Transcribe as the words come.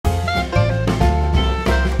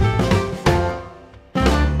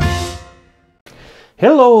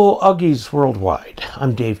Hello, Uggies Worldwide.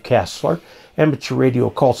 I'm Dave Kassler, amateur radio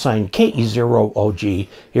call sign KE0OG,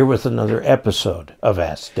 here with another episode of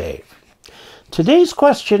Ask Dave. Today's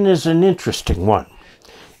question is an interesting one,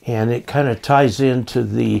 and it kind of ties into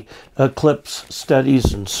the eclipse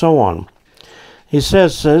studies and so on. He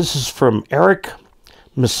says, this is from Eric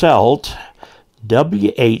Misselt,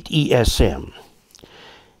 W8ESM.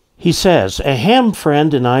 He says, a ham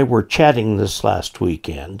friend and I were chatting this last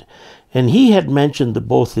weekend, and he had mentioned that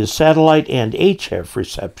both his satellite and HF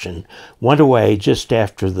reception went away just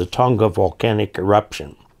after the Tonga volcanic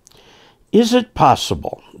eruption. Is it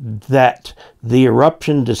possible that the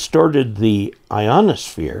eruption distorted the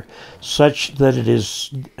ionosphere such that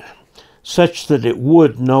it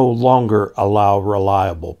would no longer allow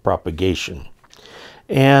reliable propagation?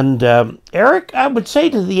 And Eric, I would say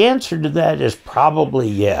the answer to that is probably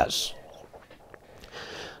yes.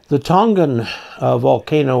 The Tongan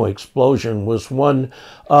volcano explosion was one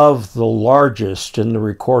of the largest in the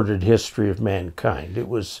recorded history of mankind. It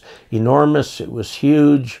was enormous, it was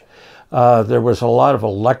huge. There was a lot of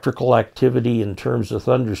electrical activity in terms of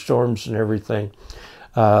thunderstorms and everything,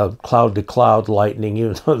 cloud to cloud lightning,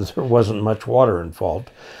 even though there wasn't much water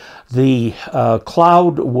involved. The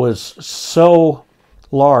cloud was so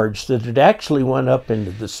large that it actually went up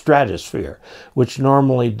into the stratosphere, which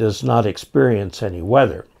normally does not experience any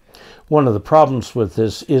weather. One of the problems with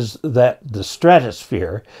this is that the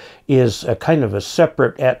stratosphere is a kind of a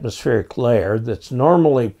separate atmospheric layer that's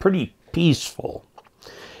normally pretty peaceful.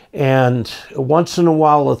 And once in a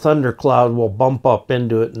while a thundercloud will bump up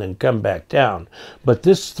into it and then come back down. But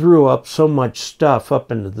this threw up so much stuff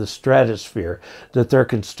up into the stratosphere that there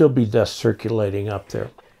can still be dust circulating up there.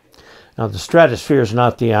 Now the stratosphere is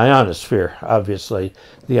not the ionosphere, obviously.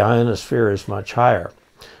 The ionosphere is much higher.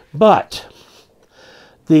 But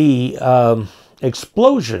the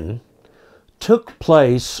explosion took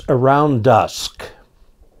place around dusk.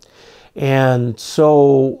 And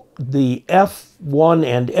so the F1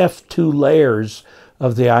 and F2 layers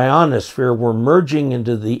of the ionosphere were merging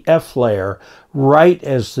into the F layer right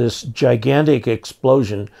as this gigantic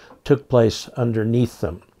explosion took place underneath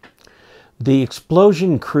them. The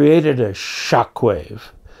explosion created a shockwave,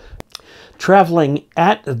 traveling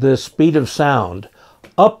at the speed of sound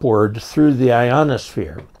upward through the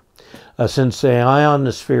ionosphere. Since the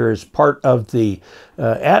ionosphere is part of the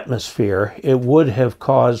atmosphere, it would have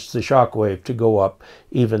caused the shockwave to go up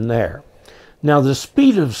even there. Now, the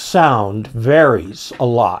speed of sound varies a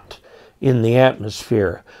lot in the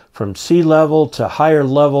atmosphere, from sea level to higher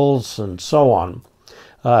levels and so on.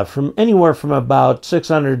 From anywhere from about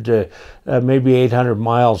 600 to maybe 800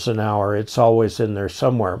 miles an hour, it's always in there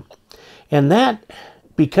somewhere. And that,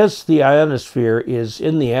 because the ionosphere is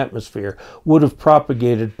in the atmosphere, would have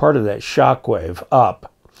propagated part of that shock wave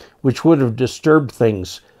up, which would have disturbed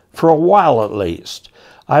things for a while at least.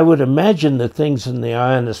 I would imagine that things in the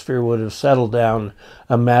ionosphere would have settled down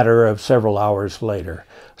a matter of several hours later,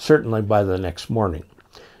 certainly by the next morning.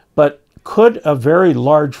 But could a very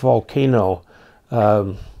large volcano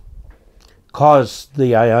cause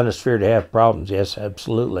the ionosphere to have problems? Yes,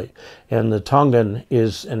 absolutely. And the Tongan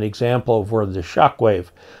is an example of where the shock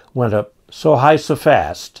wave went up so high so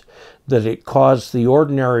fast that it caused the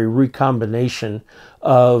ordinary recombination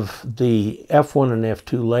of the F1 and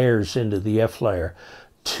F2 layers into the F layer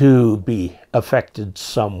to be affected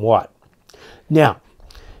somewhat. Now,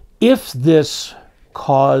 if this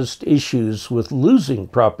caused issues with losing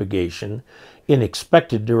propagation in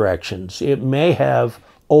expected directions, it may have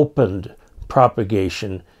opened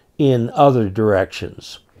propagation in other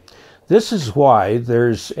directions. This is why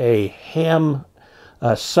there's a ham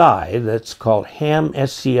SCI that's called ham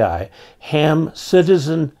SCI, Ham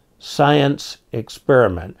Citizen Science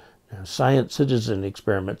Experiment, Science Citizen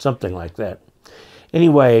Experiment, something like that.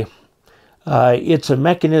 Anyway, it's a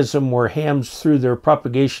mechanism where hams, through their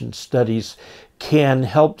propagation studies, can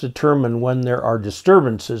help determine when there are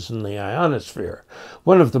disturbances in the ionosphere.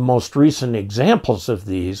 One of the most recent examples of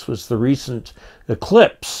these was the recent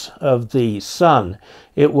eclipse of the sun.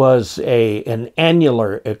 It was an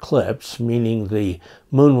annular eclipse, meaning the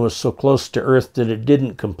moon was so close to Earth that it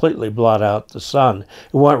didn't completely blot out the sun.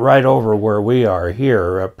 It went right over where we are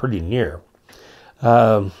here, pretty near.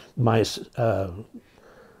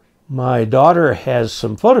 My daughter has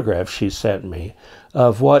some photographs she sent me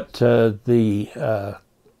of what what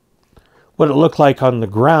it looked like on the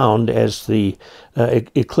ground as the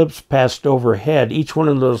eclipse passed overhead. Each one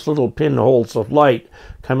of those little pinholes of light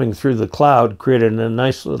coming through the cloud created a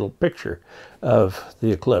nice little picture of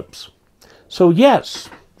the eclipse. So yes,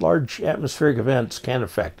 large atmospheric events can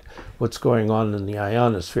affect what's going on in the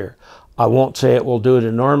ionosphere. I won't say it will do it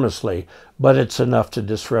enormously, but it's enough to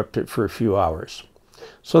disrupt it for a few hours.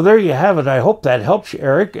 So there you have it. I hope that helps you,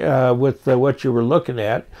 Eric, with what you were looking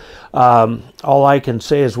at. All I can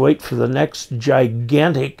say is wait for the next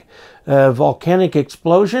gigantic volcanic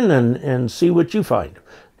explosion and see what you find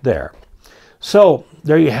there. So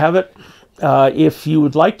there you have it. If you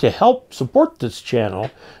would like to help support this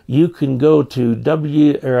channel, you can go to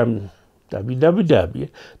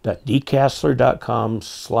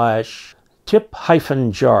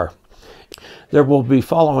www.dcastler.com/tip-jar. There will be,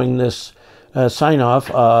 following this sign-off,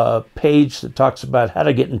 a page that talks about how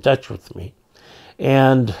to get in touch with me,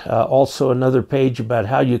 and also another page about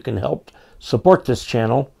how you can help support this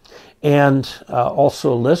channel, and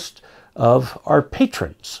also a list of our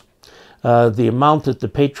patrons. The amount that the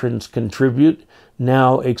patrons contribute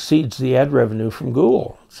now exceeds the ad revenue from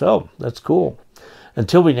Google. So that's cool.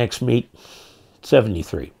 Until we next meet,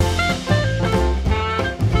 73.